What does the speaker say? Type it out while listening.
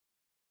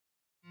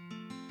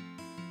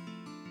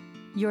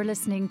You're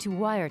listening to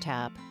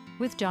Wiretap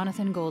with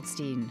Jonathan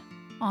Goldstein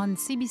on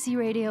CBC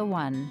Radio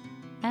 1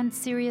 and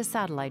Sirius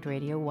Satellite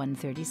Radio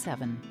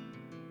 137.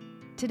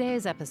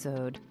 Today's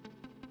episode,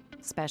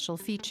 Special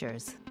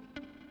Features.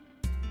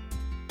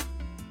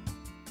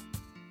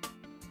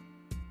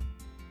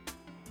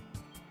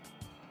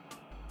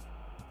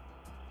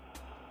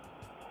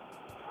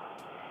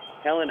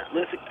 Helen,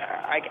 listen,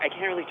 I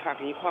can't really talk.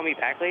 Can you call me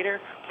back later?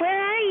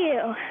 Where are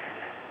you?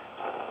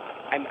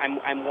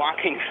 I'm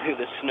walking through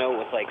the snow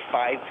with like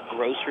 5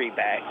 grocery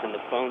bags, and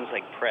the phone's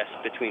like pressed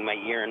between my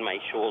ear and my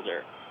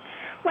shoulder.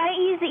 Why don't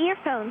you use the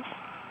earphones?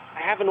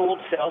 I have an old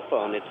cell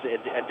phone. It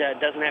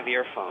doesn't have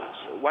earphones.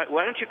 Why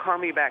don't you call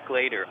me back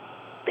later?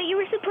 But you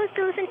were supposed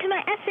to listen to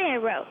my essay I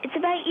wrote. It's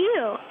about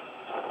you.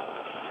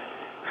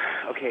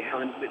 Okay,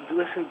 Helen,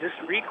 listen, just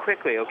read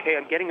quickly, okay?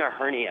 I'm getting a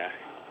hernia.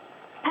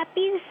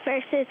 Puppies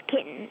versus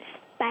Kittens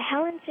by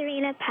Helen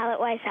Serena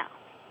Pallett-Weisel.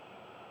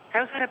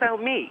 How's that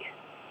about me?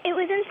 It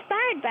was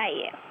inspired by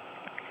you.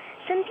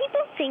 Some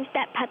people think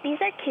that puppies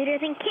are cuter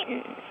than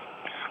kittens.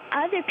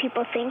 Other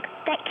people think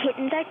that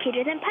kittens are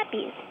cuter than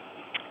puppies.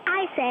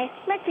 I say,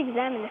 let's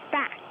examine the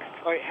facts.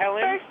 All right, Helen?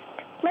 First,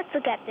 let's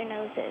look at their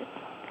noses.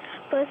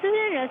 Both of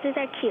their noses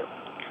are cute,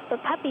 but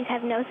puppies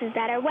have noses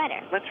that are wetter.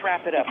 Let's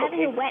wrap it up, Is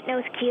having a wet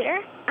nose cuter?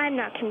 I'm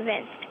not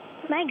convinced.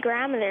 My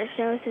grandmother's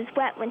nose is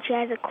wet when she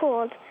has a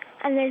cold,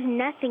 and there's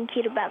nothing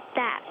cute about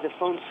that. The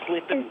phone's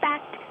slipping. In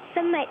fact,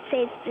 some might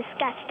say it's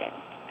disgusting.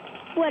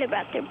 What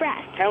about their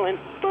breasts? Helen?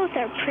 Both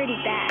are pretty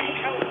bad.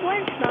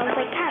 One smells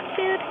like cat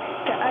food,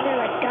 the other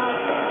like dog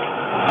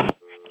food.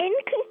 In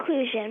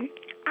conclusion,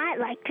 I'd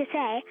like to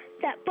say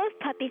that both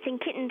puppies and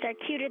kittens are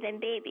cuter than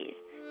babies.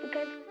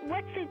 Because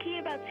what's so cute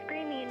about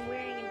screaming and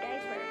wearing a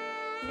diaper?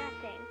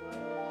 Nothing.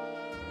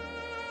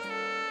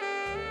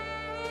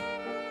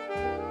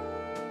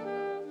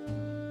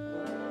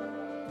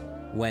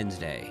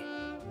 Wednesday.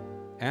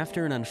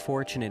 After an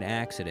unfortunate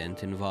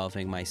accident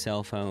involving my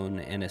cell phone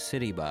and a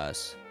city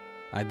bus,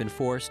 I've been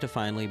forced to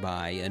finally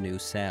buy a new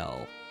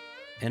cell,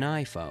 an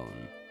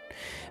iPhone.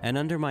 And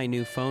under my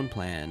new phone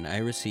plan, I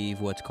receive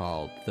what's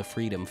called the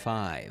Freedom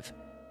 5.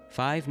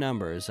 5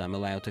 numbers I'm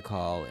allowed to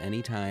call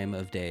any time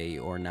of day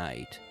or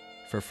night,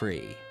 for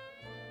free.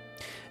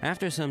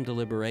 After some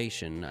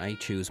deliberation, I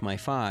choose my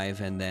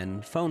 5 and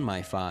then phone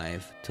my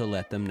 5 to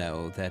let them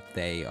know that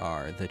they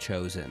are the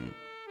chosen.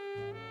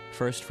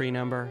 First free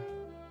number,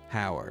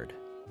 Howard.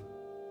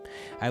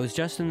 I was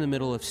just in the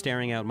middle of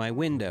staring out my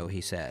window, he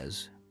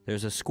says.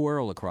 There's a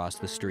squirrel across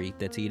the street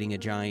that's eating a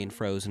giant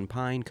frozen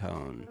pine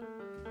cone.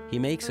 He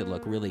makes it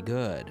look really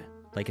good,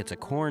 like it's a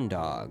corn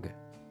dog.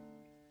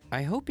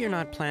 I hope you're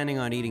not planning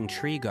on eating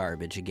tree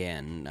garbage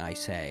again, I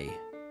say.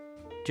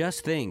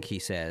 Just think, he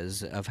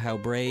says, of how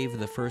brave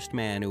the first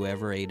man who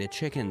ever ate a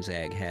chicken's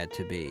egg had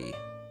to be.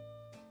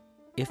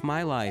 If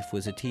my life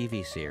was a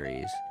TV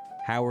series,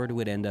 Howard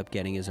would end up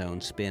getting his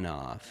own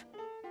spin-off.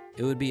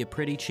 It would be a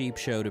pretty cheap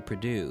show to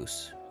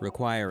produce,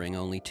 requiring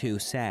only 2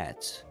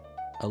 sets,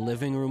 a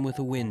living room with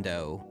a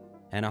window,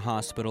 and a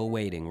hospital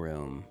waiting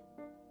room.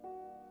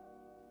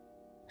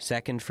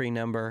 Second free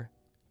number,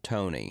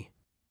 Tony.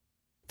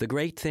 The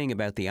great thing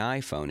about the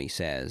iPhone, he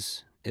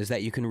says, is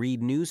that you can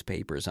read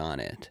newspapers on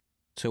it.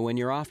 So when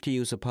you're off to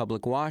use a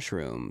public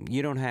washroom,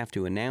 you don't have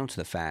to announce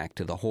the fact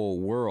to the whole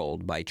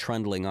world by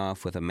trundling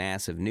off with a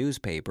massive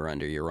newspaper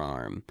under your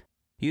arm.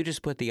 You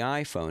just put the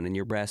iPhone in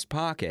your breast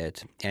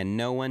pocket, and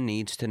no one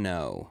needs to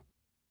know.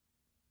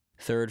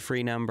 Third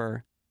free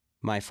number,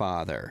 my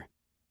father.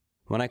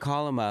 When I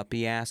call him up,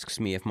 he asks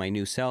me if my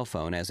new cell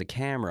phone has a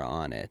camera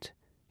on it.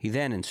 He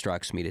then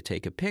instructs me to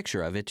take a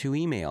picture of it to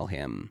email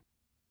him.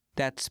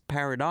 That's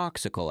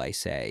paradoxical, I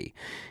say,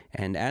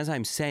 and as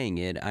I'm saying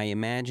it, I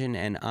imagine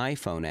an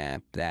iPhone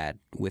app that,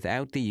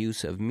 without the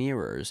use of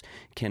mirrors,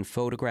 can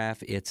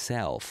photograph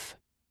itself.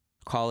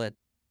 Call it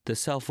the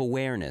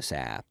Self-Awareness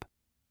app.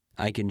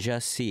 I can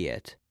just see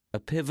it, a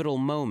pivotal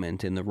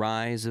moment in the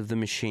rise of the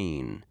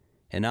machine,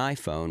 an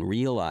iPhone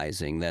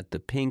realizing that the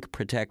pink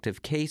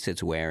protective case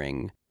it's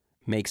wearing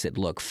makes it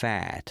look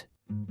fat.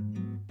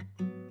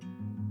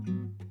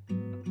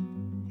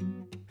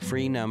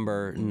 Free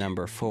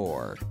number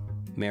 4,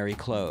 Mary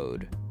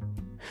Claude.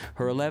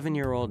 Her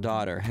 11-year-old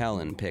daughter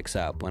Helen picks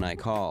up when I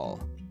call.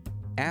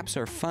 Apps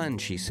are fun,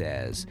 she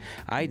says.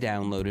 I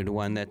downloaded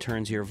one that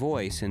turns your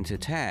voice into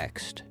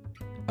text.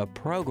 A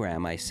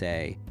program, I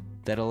say,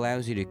 that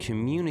allows you to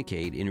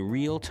communicate in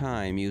real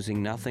time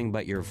using nothing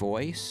but your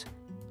voice?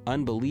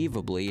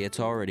 Unbelievably, it's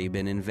already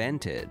been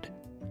invented.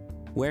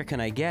 Where can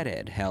I get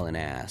it? Helen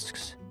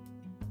asks.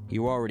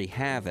 You already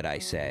have it, I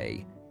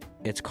say.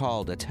 It's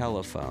called a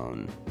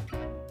telephone.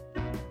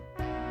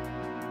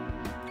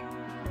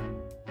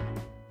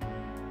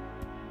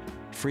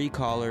 Free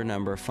caller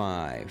number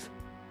 5,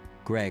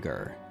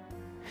 Gregor.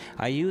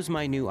 I use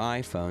my new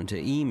iPhone to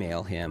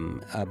email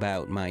him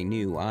about my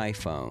new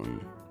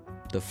iPhone.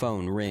 The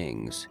phone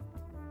rings.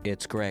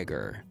 It's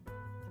Gregor.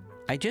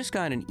 I just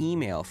got an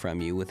email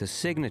from you with a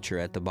signature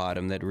at the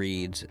bottom that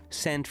reads,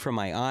 "Sent from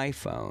my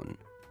iPhone."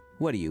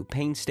 What do you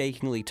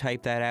painstakingly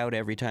type that out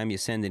every time you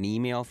send an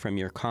email from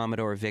your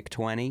Commodore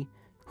VIC-20?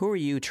 Who are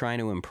you trying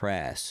to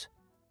impress?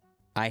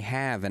 I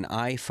have an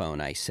iPhone,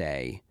 I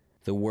say,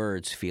 the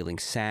words feeling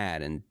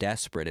sad and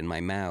desperate in my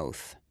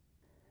mouth.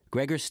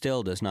 Gregor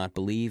still does not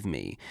believe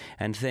me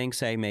and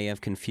thinks I may have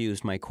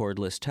confused my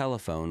cordless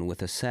telephone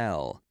with a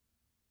cell.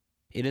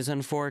 It is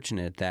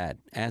unfortunate that,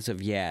 as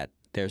of yet,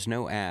 there's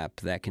no app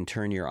that can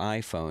turn your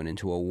iPhone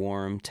into a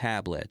warm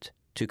tablet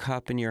to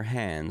cup in your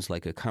hands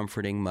like a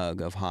comforting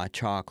mug of hot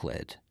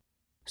chocolate.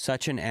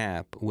 Such an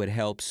app would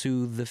help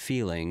soothe the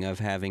feeling of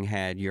having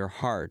had your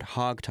heart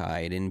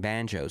hogtied in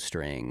banjo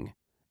string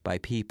by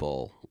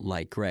people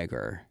like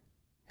Gregor.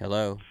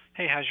 Hello?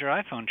 Hey, how's your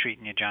iPhone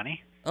treating you,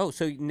 Johnny? Oh,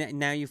 so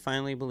now you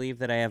finally believe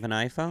that I have an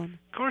iPhone?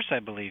 Of course I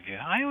believe you.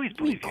 I always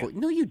believe you.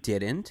 No, you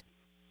didn't.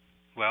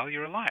 Well,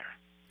 you're a liar.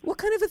 What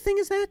kind of a thing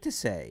is that to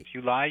say? If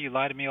you lie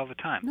to me all the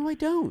time. No, I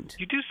don't.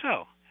 You do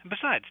so. And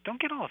besides,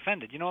 don't get all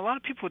offended. You know, a lot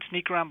of people would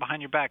sneak around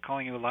behind your back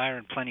calling you a liar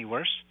and plenty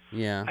worse.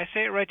 Yeah. I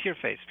say it right to your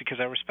face because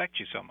I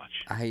respect you so much.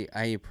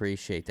 I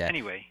appreciate that.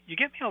 Anyway, you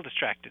get me all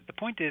distracted. The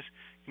point is,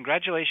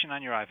 congratulations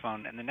on your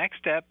iPhone, and the next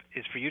step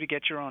is for you to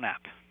get your own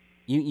app.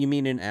 You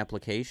mean an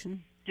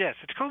application? Yes,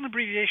 it's called an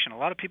abbreviation. A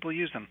lot of people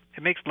use them.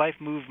 It makes life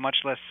move much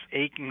less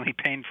achingly,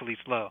 painfully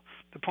slow.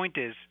 The point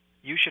is,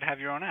 you should have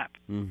your own app.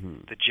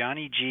 Mm-hmm. The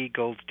Johnny G.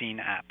 Goldstein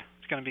app.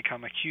 It's going to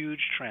become a huge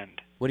trend.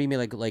 What do you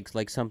mean,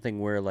 like something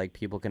where like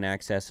people can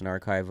access an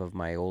archive of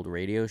my old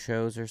radio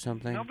shows or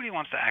something? Nobody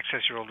wants to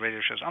access your old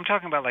radio shows. I'm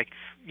talking about, like,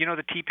 you know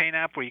the T-Pain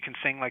app where you can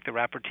sing like the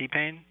rapper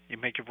T-Pain? You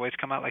make your voice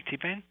come out like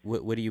T-Pain?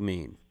 What do you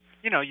mean?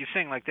 You know, you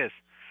sing like this.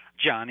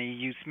 Johnny,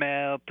 you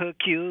smell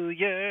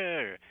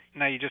peculiar.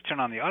 Now you just turn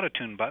on the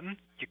auto-tune button.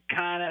 You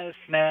kind of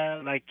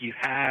smell like you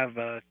have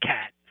a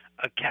cat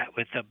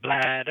with a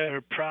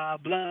bladder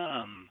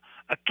problem,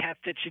 a cat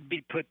that should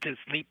be put to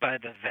sleep by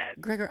the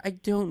vet. Gregor, I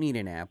don't need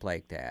an app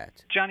like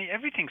that. Johnny,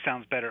 everything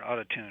sounds better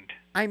auto-tuned.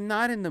 I'm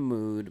not in the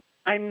mood.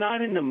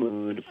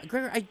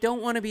 Gregor, I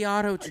don't want to be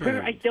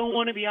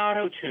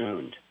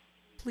auto-tuned.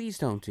 Please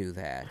don't do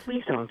that.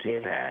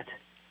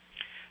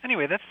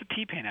 Anyway, that's the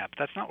T-Pain app.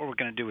 That's not what we're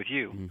going to do with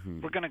you.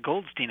 Mm-hmm. We're going to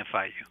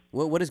Goldsteinify you.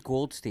 What does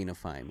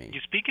Goldsteinify mean? You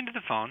speak into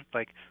the phone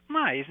like,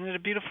 "My, isn't it a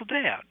beautiful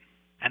day out?"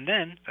 And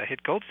then I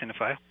hit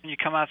Goldsteinify, and you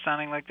come out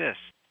sounding like this.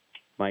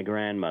 My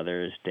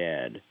grandmother is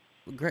dead.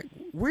 Greg,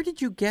 where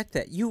did you get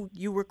that? You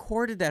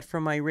recorded that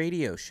from my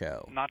radio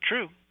show. Not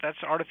true.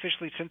 That's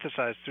artificially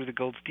synthesized through the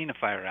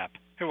Goldsteinifier app.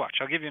 Here, watch.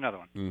 I'll give you another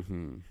one.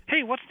 Mm-hmm.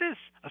 Hey, what's this?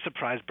 A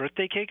surprise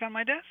birthday cake on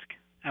my desk?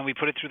 And we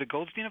put it through the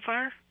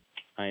Goldsteinifier?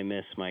 I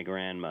miss my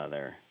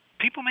grandmother.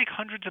 People make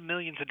hundreds of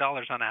millions of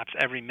dollars on apps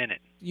every minute.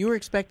 You were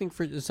expecting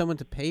for someone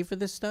to pay for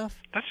this stuff?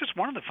 That's just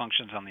one of the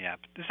functions on the app.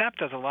 This app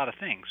does a lot of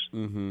things.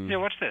 Mm-hmm. Here,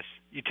 watch this.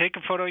 You take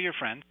a photo of your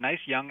friend, nice,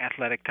 young,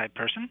 athletic type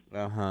person.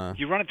 Uh-huh.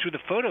 You run it through the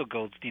photo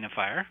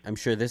Goldsteinifier. I'm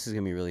sure this is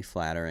going to be really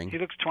flattering. He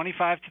looks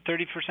 25 to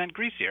 30%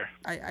 greasier.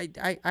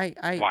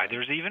 Why,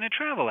 there's even a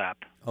travel app.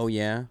 Oh,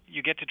 yeah?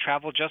 You get to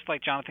travel just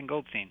like Jonathan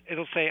Goldstein.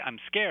 It'll say, "I'm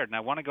scared and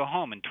I want to go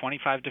home" in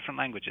 25 different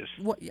languages.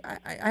 What?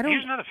 I don't...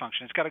 Here's another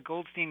function. It's got a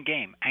Goldstein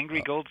game,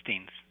 Angry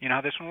Goldsteins. You know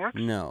how this one works?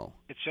 No.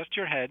 It's just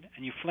your head,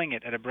 and you fling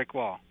it at a brick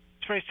wall.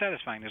 It's very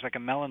satisfying. There's like a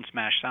melon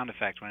smash sound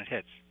effect when it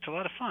hits. It's a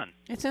lot of fun.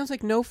 It sounds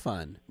like no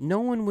fun.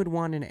 No one would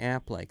want an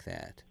app like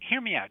that.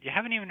 Hear me out. You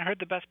haven't even heard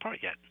the best part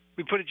yet.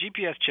 We put a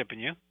GPS chip in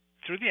you.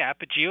 Through the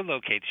app, it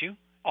geolocates you.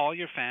 All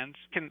your fans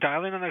can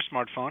dial in on their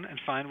smartphone and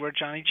find where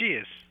Johnny G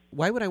is.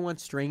 Why would I want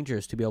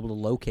strangers to be able to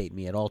locate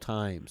me at all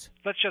times?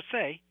 Let's just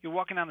say you're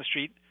walking down the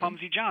street.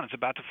 Clumsy John is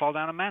about to fall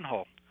down a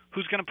manhole.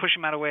 Who's going to push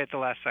him out of the way at the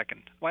last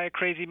second? Why, a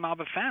crazy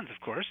mob of fans, of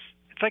course.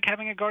 It's like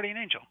having a guardian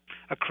angel.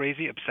 A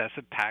crazy,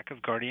 obsessive pack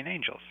of guardian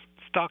angels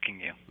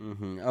stalking you.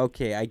 Mm-hmm.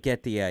 Okay, I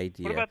get the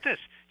idea. What about this?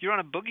 You're on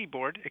a boogie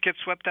board. It gets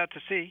swept out to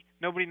sea.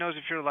 Nobody knows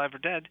if you're alive or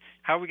dead.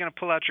 How are we going to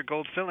pull out your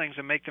gold fillings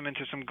and make them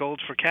into some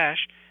golds for cash?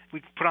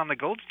 We put on the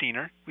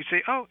Goldsteiner. We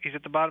say, "Oh, he's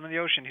at the bottom of the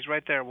ocean. He's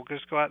right there. We'll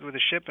just go out with a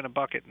ship and a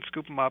bucket and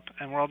scoop him up,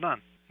 and we're all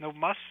done." No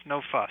muss,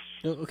 no fuss.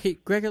 Okay,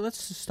 Gregor,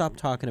 let's just stop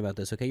talking about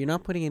this, okay? You're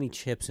not putting any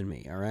chips in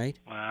me, all right?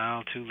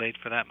 Well, too late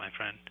for that, my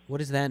friend. What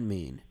does that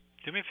mean?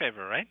 Do me a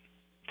favor, all right?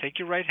 Take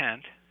your right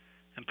hand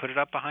and put it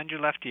up behind your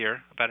left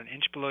ear, about an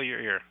inch below your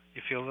ear.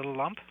 You feel a little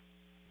lump?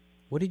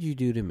 What did you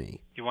do to me?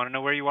 You want to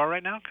know where you are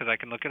right now? Because I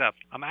can look it up.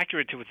 I'm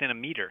accurate to within a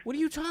meter. What are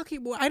you talking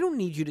about? I don't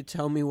need you to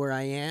tell me where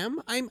I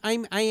am. I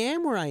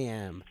am where I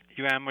am.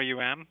 You am where you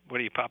am?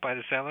 What are you, Popeye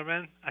the Sailor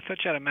Man? I thought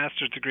you had a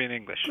master's degree in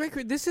English.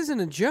 Gregor, this isn't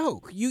a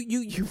joke.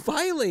 You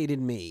violated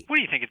me. What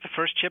do you think? It's the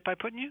first chip I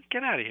put in you?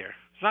 Get out of here.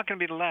 It's not going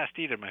to be the last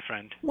either, my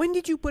friend. When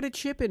did you put a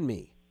chip in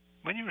me?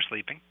 When you were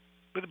sleeping.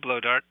 With a blow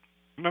dart.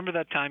 Remember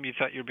that time you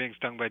thought you were being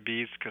stung by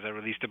bees because I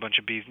released a bunch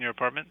of bees in your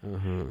apartment?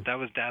 Mm-hmm. That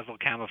was dazzle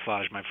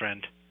camouflage, my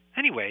friend.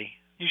 Anyway,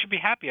 You should be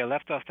happy I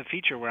left off the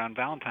feature where on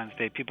Valentine's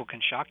Day people can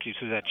shock you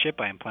through that chip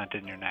I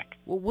implanted in your neck.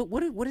 Well,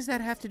 what does that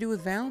have to do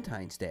with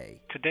Valentine's Day?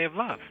 It's a day of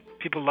love.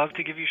 People love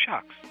to give you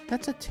shocks.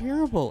 That's a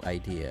terrible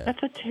idea.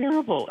 That's a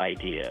terrible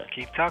idea.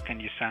 Keep talking,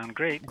 you sound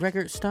great.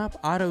 Gregor, stop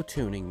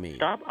auto-tuning me.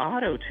 Stop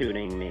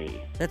auto-tuning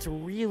me. That's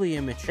really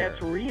immature.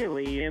 That's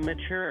really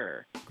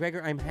immature.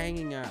 Gregor, I'm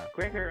hanging up.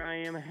 Gregor, I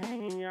am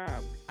hanging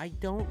up. I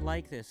don't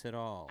like this at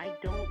all. I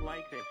don't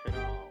like this at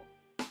all.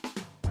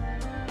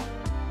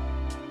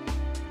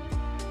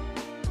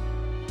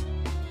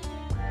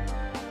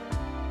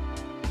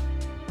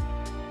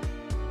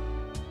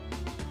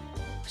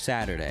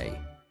 Saturday,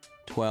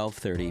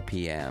 12:30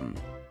 p.m.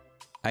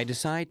 I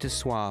decide to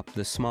swap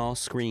the small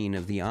screen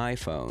of the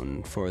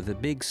iPhone for the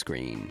big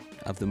screen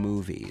of the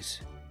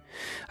movies.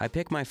 I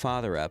pick my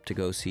father up to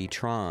go see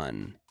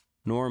Tron.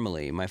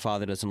 Normally, my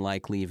father doesn't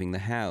like leaving the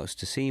house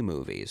to see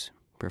movies,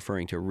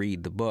 preferring to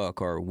read the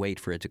book or wait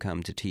for it to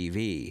come to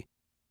TV.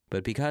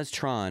 But because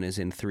Tron is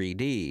in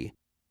 3D,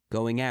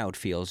 going out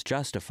feels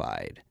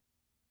justified.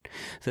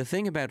 The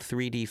thing about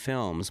 3D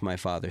films, my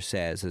father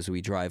says as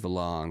we drive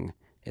along,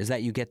 is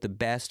that you get the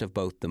best of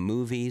both the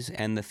movies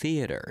and the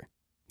theater.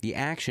 The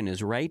action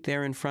is right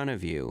there in front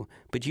of you,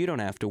 but you don't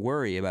have to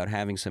worry about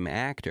having some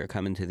actor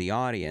come into the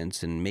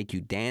audience and make you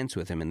dance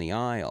with him in the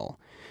aisle.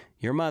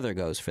 Your mother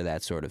goes for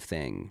that sort of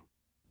thing.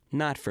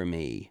 Not for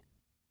me.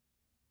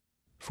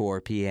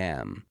 4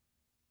 p.m.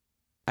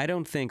 I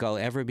don't think I'll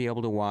ever be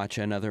able to watch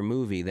another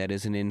movie that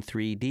isn't in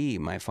 3D,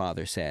 my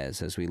father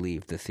says as we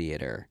leave the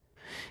theater.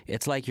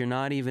 It's like you're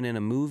not even in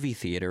a movie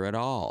theater at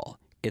all.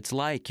 It's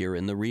like you're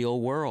in the real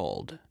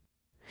world.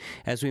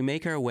 As we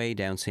make our way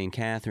down St.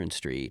 Catherine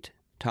Street,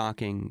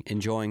 talking,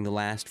 enjoying the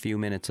last few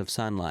minutes of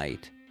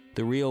sunlight,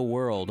 the real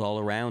world all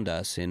around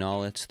us in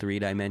all its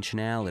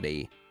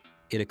three-dimensionality,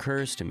 it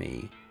occurs to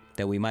me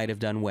that we might have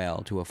done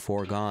well to have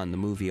foregone the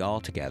movie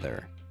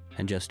altogether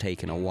and just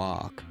taken a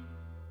walk.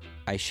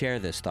 I share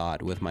this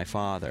thought with my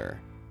father.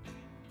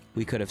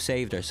 We could have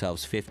saved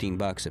ourselves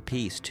 $15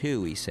 apiece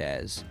too, he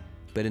says,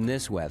 but in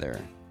this weather,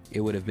 it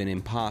would have been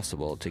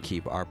impossible to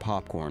keep our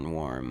popcorn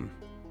warm.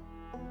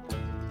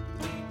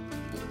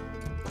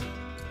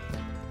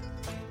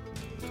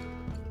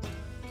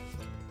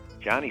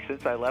 Johnny,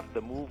 since I left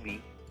the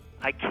movie,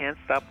 I can't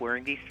stop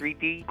wearing these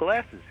 3D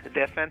glasses.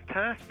 They're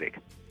fantastic.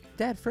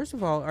 Dad, first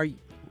of all, I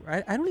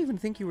don't even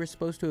think you were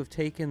supposed to have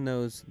taken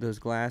those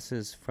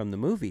glasses from the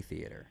movie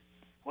theater.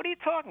 What are you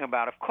talking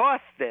about? Of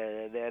course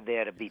they're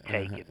there to be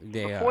taken.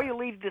 Before you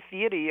leave the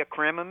theater, you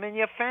cram them in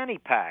your fanny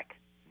pack.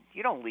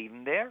 You don't leave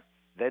them there.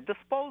 They're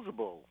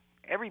disposable.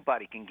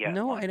 Everybody can get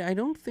one. one. No, I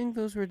don't think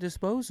those were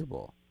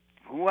disposable.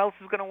 Who else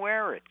is going to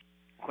wear it?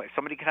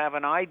 Somebody could have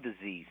an eye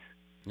disease.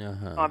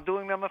 I'm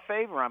doing them a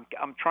favor.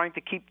 I'm trying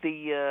to keep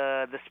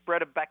the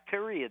spread of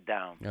bacteria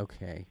down.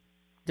 Okay.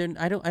 Then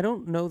I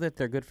don't know that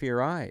they're good for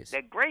your eyes.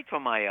 They're great for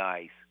my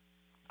eyes.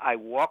 I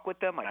walk with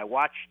them and I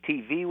watch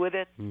TV with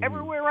it. Mm-hmm.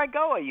 Everywhere I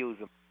go, I use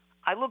them.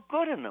 I look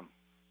good in them.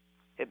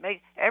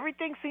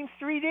 Everything seems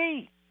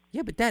 3D.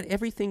 Yeah, but Dad,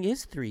 everything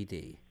is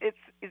 3D.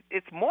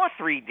 It's more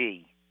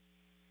 3D.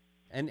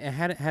 And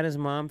how does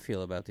Mom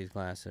feel about these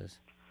glasses?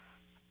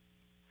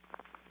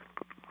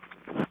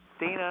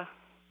 Dina,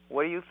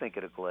 what do you think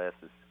of the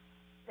glasses?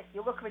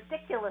 You look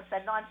ridiculous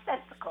and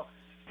nonsensical.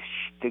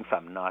 She thinks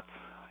I'm nuts.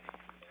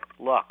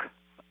 Look,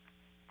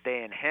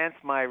 they enhance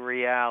my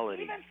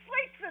reality. Even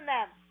sleeps in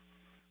them.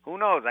 Who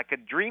knows? I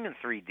could dream in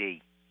 3D.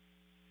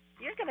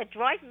 You're going to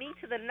drive me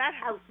to the nut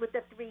house with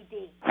the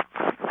 3D.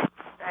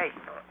 Hey.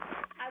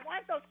 I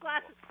want those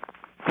glasses.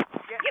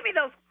 Give me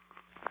those.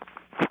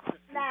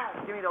 Now.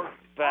 Give me those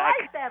back.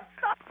 Hide them.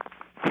 Stop.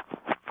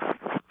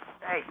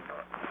 Hey.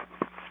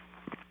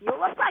 You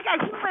look like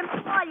a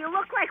human fly. You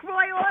look like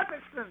Roy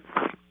Orbison.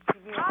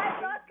 I'm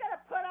not going to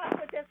put up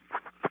with this.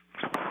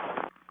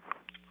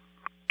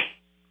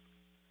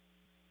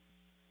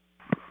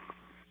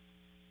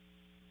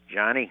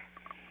 Johnny.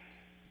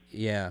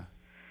 Yeah.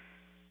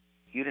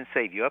 You didn't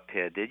save your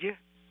pair, did you?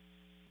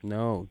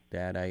 No,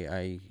 Dad.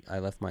 I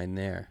left mine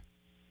there.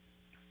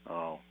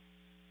 Oh.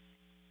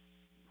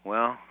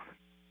 Well,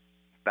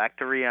 back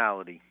to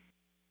reality.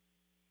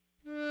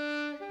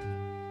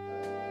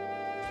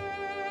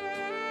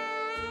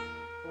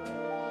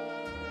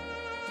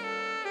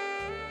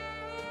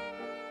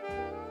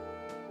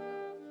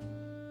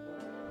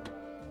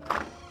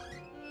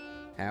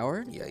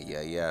 Howard?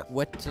 Yeah.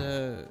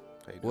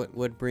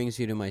 What brings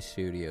you to my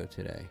studio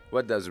today?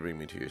 What does bring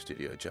me to your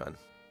studio, John?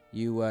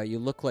 You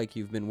look like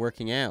you've been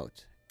working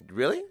out.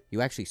 Really?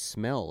 You actually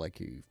smell like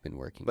you've been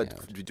working out.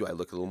 But do I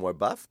look a little more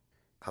buff?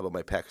 How about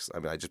my pecs? I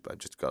mean, I just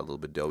got a little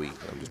bit doughy.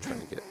 I'm just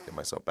trying to get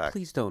myself back.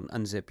 Please don't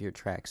unzip your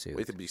tracksuit.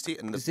 Wait, you see,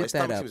 and zip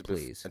that up,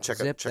 please. And check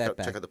out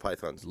the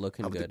pythons.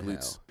 Looking good,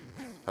 glutes.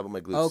 How about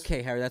my glutes?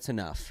 Okay, Harry, that's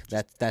enough.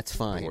 That's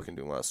fine. I'm working,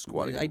 doing a lot of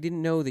squatting. I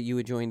didn't know that you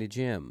had joined a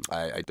gym.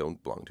 I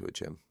don't belong to a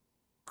gym.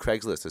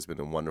 Craigslist has been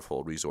a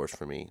wonderful resource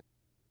for me.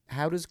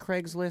 How does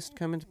Craigslist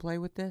come into play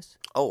with this?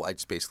 Oh, I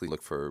just basically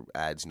look for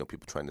ads,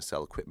 people trying to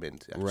sell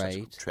equipment,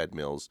 exercise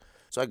treadmills.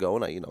 So I go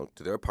and I,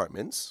 to their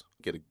apartments,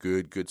 get a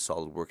good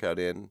solid workout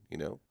in,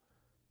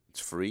 It's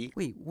free.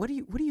 Wait, what are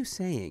you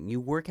saying? You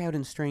work out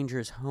in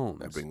strangers'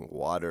 homes? I bring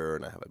water,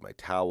 and I have my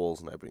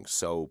towels, and I bring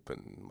soap,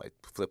 and my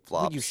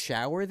flip-flops. Would you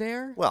shower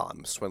there? Well,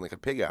 I'm sweating like a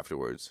pig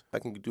afterwards. I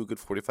can do a good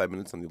 45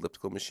 minutes on the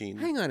elliptical machine.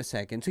 Hang on a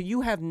second. So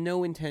you have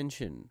no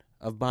intention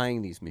of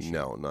buying these machines?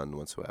 No, none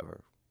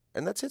whatsoever.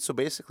 And that's it. So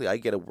basically, I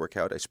get a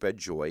workout. I spread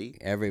joy.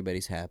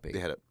 Everybody's happy. They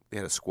had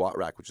a squat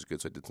rack, which is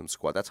good. So I did some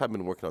squat. That's how I've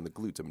been working on the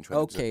glutes. I've been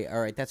trying. Okay,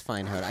 all right, that's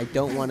fine, Howard. I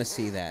don't want to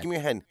see that. Give me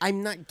your hand.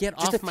 I'm not. Get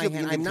Just off to my feel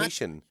hand. the I'm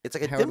not. It's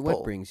like a Howard, dimple.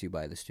 what brings you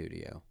by the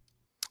studio?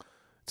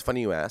 It's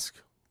funny you ask.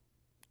 Do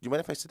you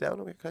mind if I sit down?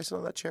 Can I sit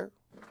on that chair?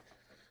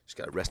 Just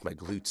gotta rest my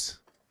glutes.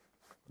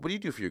 What do you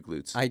do for your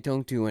glutes? I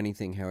don't do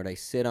anything, Howard. I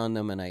sit on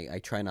them and I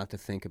try not to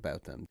think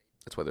about them.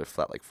 That's why they're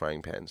flat like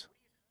frying pans.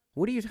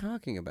 What are you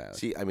talking about?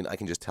 See, I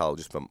can just tell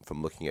just from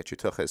looking at your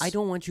tuchus. I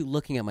don't want you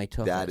looking at my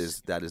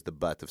tuchus. That is the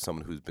butt of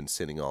someone who's been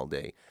sitting all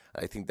day.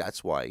 I think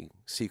that's why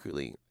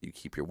secretly you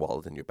keep your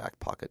wallet in your back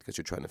pocket because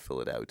you're trying to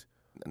fill it out.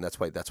 And that's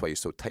why you're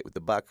so tight with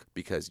the buck,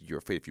 because you're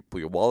afraid if you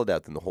pull your wallet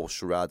out, then the whole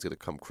charade's going to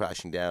come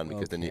crashing down,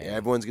 because then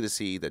everyone's going to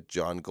see that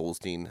John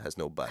Goldstein has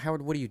no butt.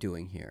 Howard, what are you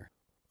doing here?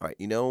 All right,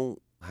 you know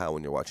how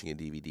when you're watching a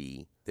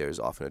DVD, there's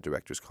often a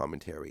director's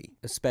commentary.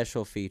 A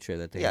special feature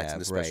that they have, it's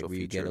a special where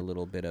you get a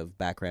little bit of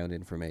background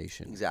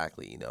information.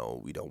 Exactly.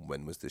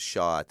 When was this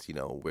shot?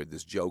 Where did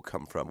this joke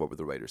come from? What were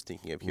the writers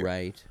thinking of here?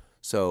 Right.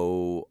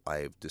 So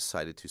I've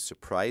decided to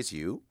surprise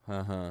you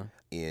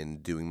in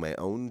doing my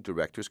own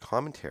director's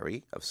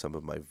commentary of some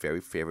of my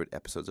very favorite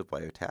episodes of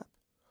Wiretap.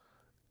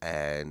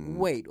 And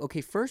wait, okay,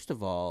 first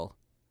of all,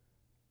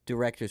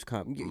 director's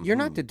you're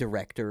not the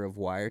director of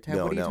Wiretap.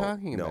 No, what are you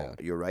talking about? No,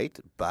 you're right.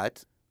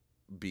 But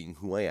being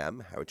who I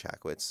am, Howard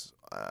Chakwitz,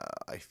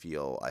 I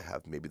feel I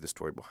have maybe the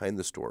story behind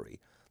the story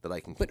that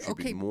I can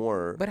contribute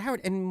more. But Howard,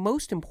 and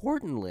most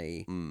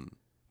importantly,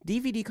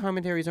 DVD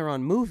commentaries are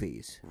on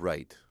movies.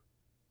 Right.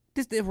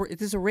 This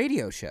is a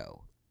radio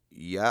show.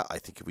 Yeah, I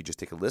think if we just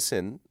take a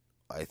listen,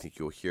 I think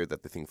you'll hear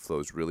that the thing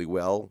flows really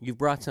well. You've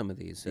brought some of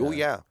these. Oh,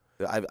 yeah.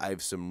 I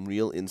have some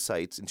real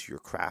insights into your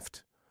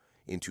craft,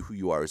 into who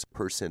you are as a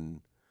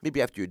person.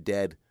 Maybe after you're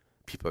dead,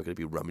 people are going to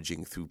be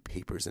rummaging through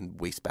papers and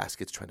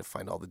wastebaskets trying to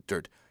find all the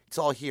dirt. It's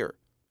all here.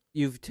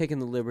 You've taken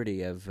the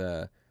liberty of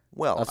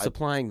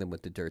supplying them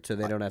with the dirt so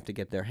they don't have to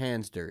get their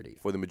hands dirty.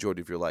 For the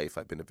majority of your life,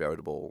 I've been a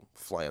veritable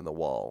fly on the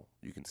wall,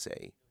 you can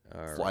say.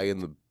 All fly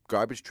in the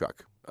garbage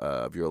truck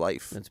of your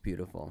life. That's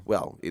beautiful.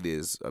 Well, it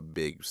is a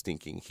big,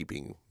 stinking,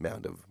 heaping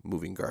mound of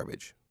moving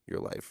garbage, your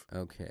life.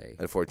 Okay.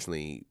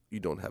 Unfortunately, you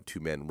don't have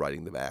two men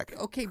riding the back,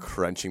 okay,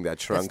 crunching that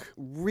trunk. That's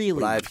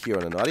really? What I have here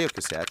on an audio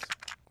cassette,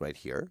 right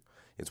here,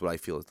 is what I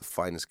feel is the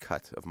finest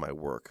cut of my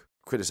work,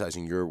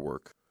 criticizing your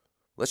work.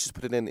 Let's just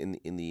put it in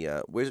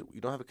the where's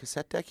you don't have a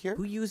cassette deck here?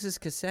 Who uses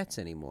cassettes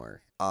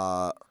anymore?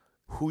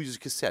 Who uses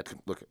cassette?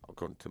 Look, I'll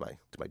go to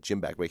my gym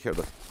bag right here.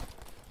 Look.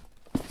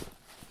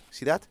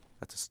 See that?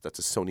 That's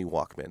a Sony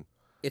Walkman.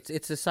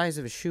 It's the size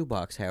of a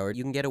shoebox, Howard.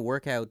 You can get a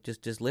workout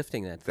just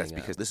lifting that thing. That's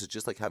because this is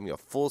just like having a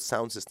full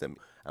sound system.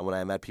 And when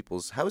I'm at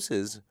people's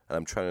houses and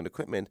I'm trying on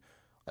equipment,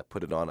 I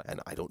put it on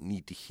and I don't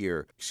need to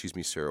hear, "Excuse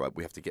me, sir,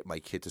 we have to get my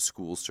kid to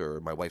school, sir.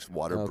 My wife's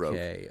water broke."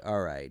 Okay,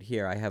 all right.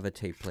 Here, I have a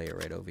tape player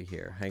right over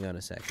here. Hang on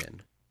a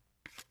second.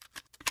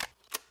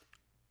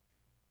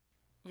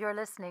 You're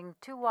listening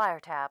to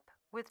Wiretap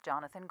with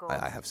Jonathan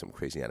Goldstein. I have some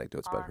crazy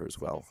anecdotes about her as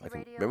well. I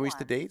think. Remember we used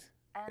to date?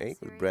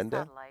 With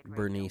Brenda?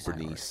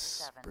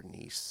 Bernice.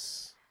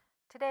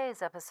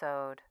 Today's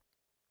episode,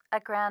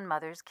 A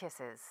Grandmother's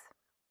Kisses.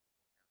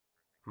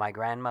 My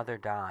grandmother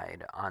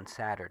died on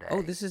Saturday.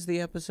 Oh, this is the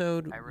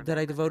episode that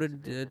I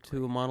devoted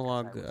to a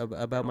monologue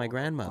about my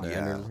grandmother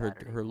and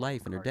her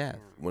life and her death.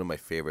 One of my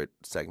favorite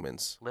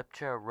segments.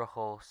 Lipcha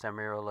Ruchel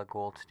Semirola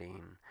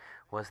Goldstein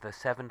was the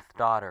seventh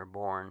daughter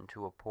born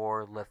to a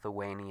poor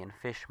Lithuanian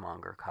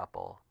fishmonger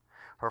couple.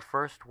 Her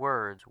first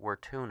words were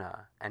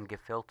tuna and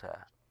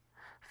gefilte.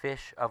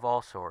 Fish of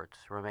all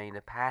sorts remained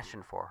a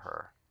passion for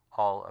her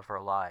all of her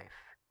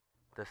life.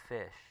 The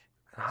fish.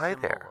 Hi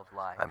there.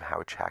 I'm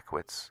Howard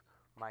Chakwitz.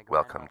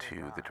 Welcome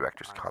to the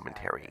director's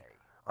commentary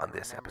on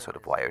this episode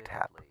of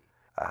Wiretap.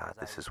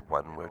 This is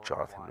one where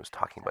Jonathan was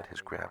talking about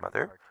his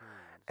grandmother,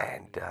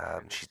 and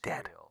she's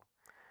dead.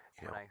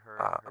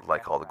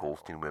 Like all the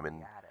Goldstein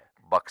women,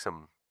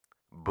 buxom,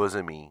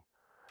 bosomy.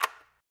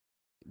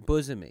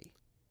 Bosomy.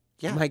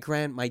 Yeah.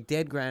 My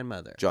dead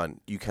grandmother. John,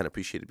 you can't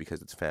appreciate it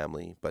because it's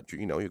family, but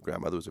your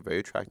grandmother was a very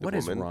attractive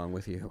woman. What is wrong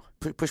with you?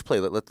 Push play.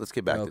 Let's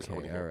get back to this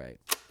one. Okay, all right.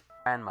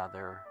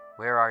 Grandmother,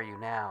 where are you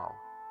now?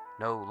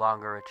 No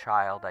longer a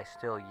child, I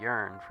still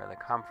yearn for the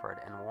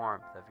comfort and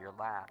warmth of your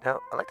lap. Now,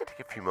 I'd like to take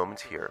a few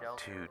moments here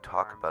to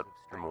talk about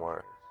the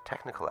more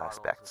technical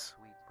aspects.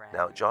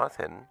 Now,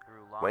 Jonathan,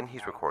 when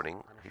he's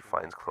recording, he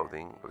finds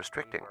clothing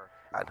restricting,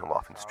 and he'll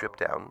often strip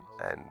down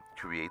and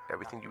create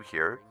everything you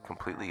hear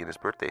completely in his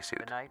birthday suit.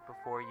 The night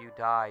before you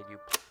died, you...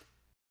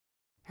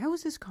 How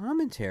is this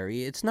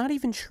commentary? It's not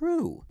even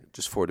true.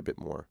 Just forward a bit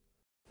more.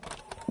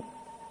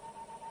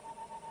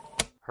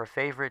 Her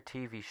favorite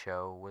TV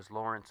show was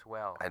Lawrence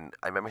Welk. And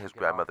I remember his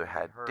grandmother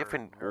had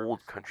different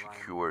old country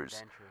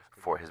cures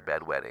for his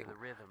bedwetting.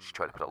 She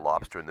tried to put a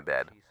lobster in the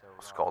bed,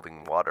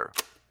 scalding water.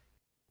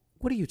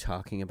 What are you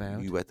talking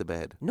about? You wet the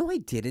bed. No, I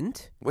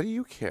didn't. What do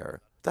you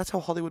care? That's how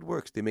Hollywood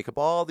works. They make up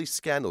all these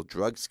scandals,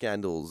 drug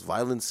scandals,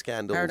 violence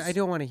scandals. Howard, I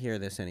don't want to hear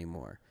this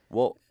anymore.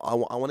 Well, I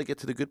want to get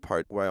to the good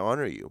part where I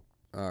honor you.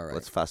 All right.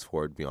 Let's fast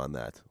forward beyond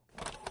that.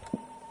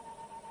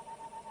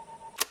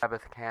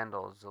 Sabbath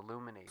candles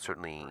illuminate.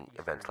 Certainly,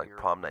 events like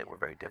prom night were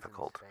very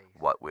difficult.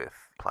 What with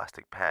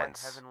plastic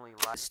pants.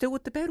 Still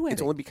with the bedwetting.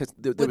 It's only because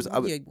there was...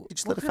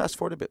 just let it fast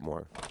forward a bit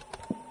more.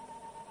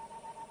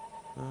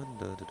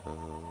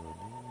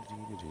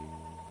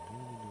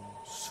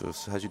 So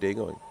how's your day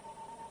going?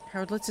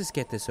 Howard, let's just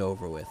get this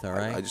over with, all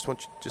right? I just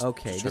want you...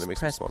 Okay, just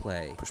press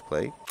play. Push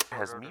play.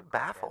 Has me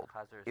baffled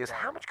is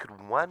how much could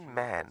one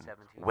man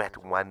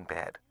wet one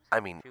bed?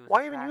 I mean,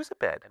 why even use a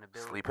bed?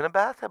 Sleep in a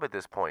bathtub at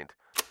this point.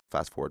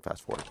 Fast forward.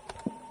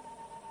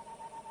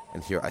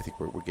 And here, I think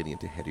we're getting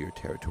into headier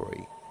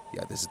territory.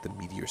 Yeah, this is the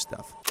meteor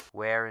stuff.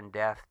 Where in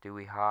death do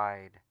we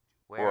hide?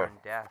 Where in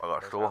death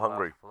does so our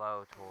hungry. love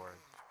flow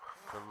towards?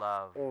 The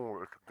love.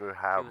 Oh, it's a good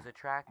ham. She was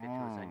attracted to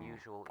his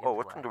unusual intellect. Oh,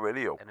 what's on the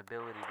radio? An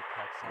ability to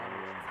cut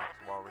sandwich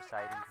meats while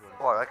reciting to him.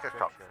 Oh, I like that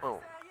stuff.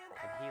 Oh.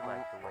 And he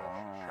liked the way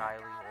she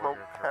shyly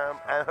Smoked ham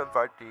and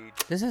Havarti.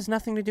 This has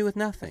nothing to do with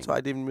nothing. So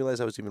I didn't even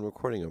realize I was even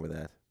recording over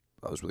that.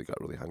 I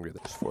got really hungry.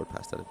 Just forward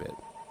past that a bit.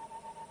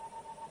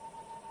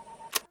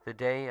 The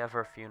day of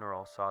her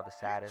funeral saw the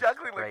saddest,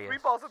 juggling like 3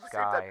 balls at the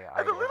same time.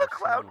 And the little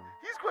clown,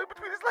 he's going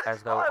between his legs.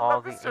 As though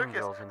all the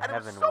angels in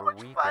heaven were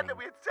weeping. Fun that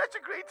we had such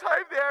a great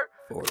time there.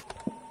 Forward.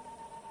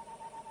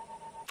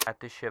 At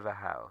the Shiva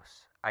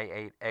house, I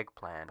ate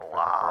eggplant for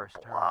the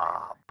first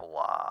time.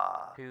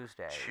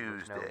 Tuesday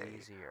was no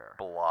easier.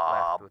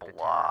 Left with the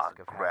task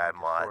of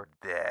Grandma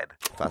dead.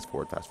 Fast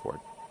forward.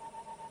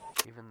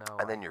 Even though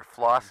and then you're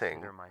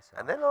flossing,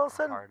 and then all of a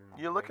sudden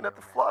you're looking at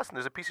the floss, and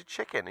there's a piece of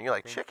chicken, and you're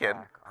like, chicken?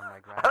 I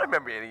don't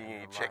remember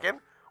eating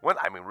chicken.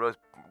 Rose,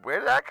 where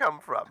did that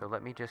come from? So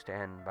let me just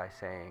end by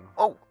saying,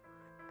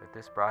 that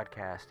this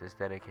broadcast is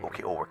dedicated.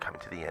 Okay, we're coming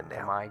to the end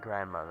now. To my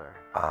grandmother.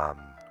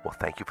 Well,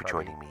 thank you for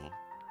joining me.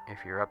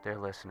 If you're up there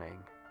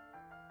listening,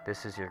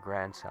 this is your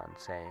grandson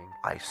saying,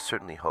 I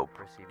certainly hope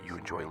you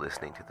enjoy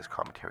listening to this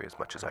commentary as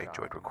much as I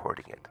enjoyed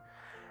recording it.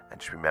 And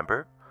just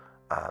remember,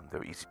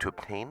 they're easy to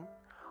obtain.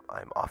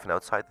 I'm often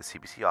outside the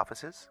CBC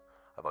offices.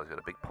 I've always got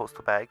a big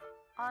postal bag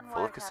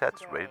full of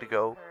cassettes ready to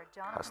go.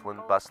 Hustlin',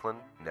 bustlin',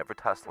 never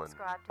tusslin'.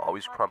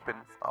 Always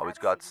crumpin', always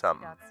got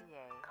something.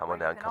 Come on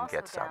down, come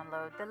get some.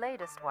 Download the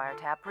latest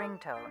Wiretap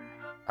ringtone.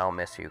 I'll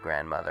miss you,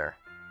 grandmother.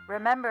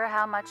 Remember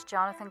how much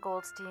Jonathan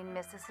Goldstein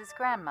misses his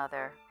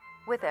grandmother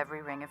with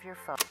every ring of your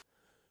phone.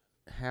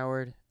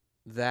 Howard,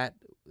 that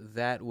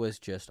was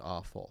just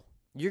awful.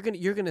 You're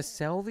gonna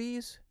sell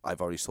these? I've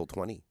already sold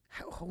 20.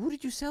 Who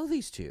did you sell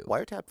these to?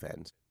 Wiretap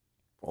fans.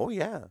 Oh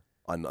yeah.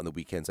 On the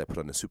weekends, I put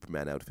on a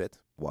Superman outfit,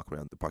 walk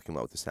around the parking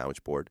lot with a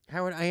sandwich board.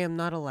 Howard, I am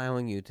not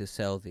allowing you to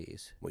sell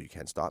these. Well, you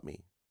can't stop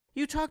me.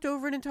 You taled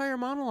over an entire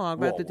monologue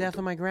about the death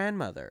of my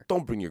grandmother.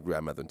 Don't bring your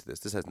grandmother into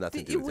this. This has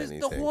nothing to do with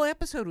anything. The whole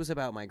episode was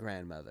about my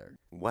grandmother.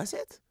 Was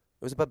it?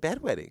 It was about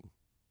bedwetting.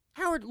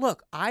 Howard,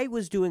 look, I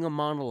was doing a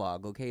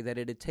monologue, okay, that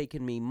it had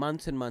taken me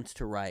months and months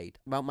to write,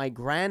 about my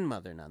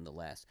grandmother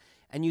nonetheless.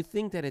 And you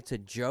think that it's a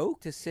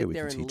joke to sit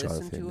there and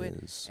listen to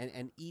it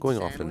and eat going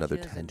off on another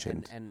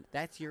tangent. And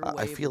that's your way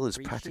I feel it's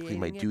practically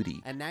my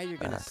duty and now you're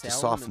gonna to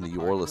soften the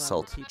oral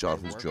assault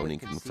Jonathan's droning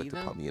can inflict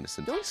upon the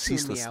innocent,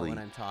 ceaselessly,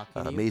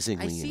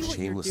 amazingly, and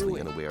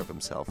shamelessly unaware of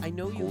himself. I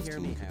know you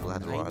hear me,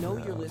 Howard. I know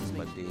you're listening.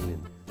 Mundane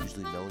and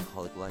usually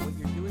melancholic life. What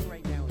you're doing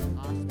right now is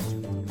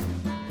awesome.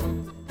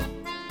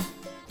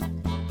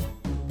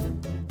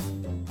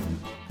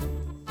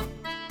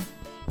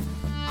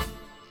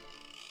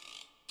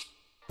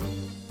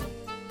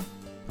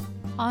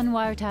 On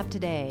Wiretap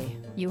today,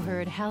 you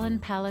heard Helen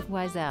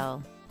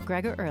Pallett-Wiesel,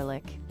 Gregor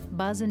Ehrlich,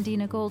 Buzz and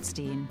Dina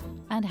Goldstein,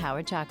 and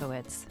Howard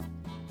Chakowitz.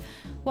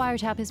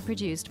 Wiretap is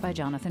produced by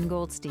Jonathan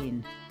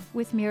Goldstein,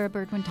 with Mira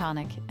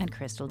Burt-Wintonic and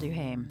Crystal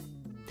Duhame.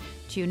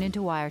 Tune into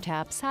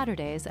Wiretap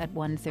Saturdays at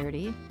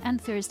 1:30 and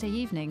Thursday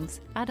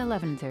evenings at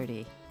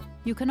 11:30.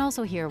 You can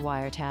also hear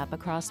Wiretap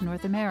across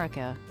North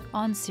America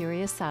on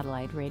Sirius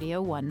Satellite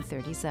Radio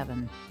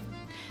 137.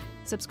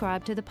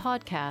 Subscribe to the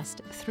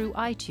podcast through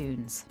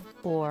iTunes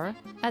or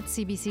at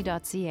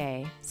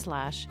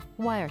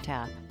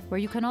cbc.ca/wiretap, where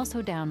you can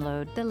also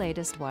download the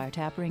latest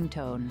Wiretap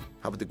ringtone.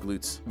 How about the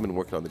glutes? I've been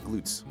working on the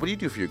glutes. What do you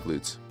do for your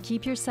glutes?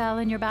 Keep your cell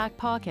in your back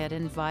pocket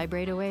and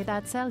vibrate away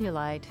that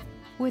cellulite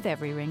with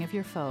every ring of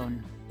your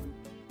phone.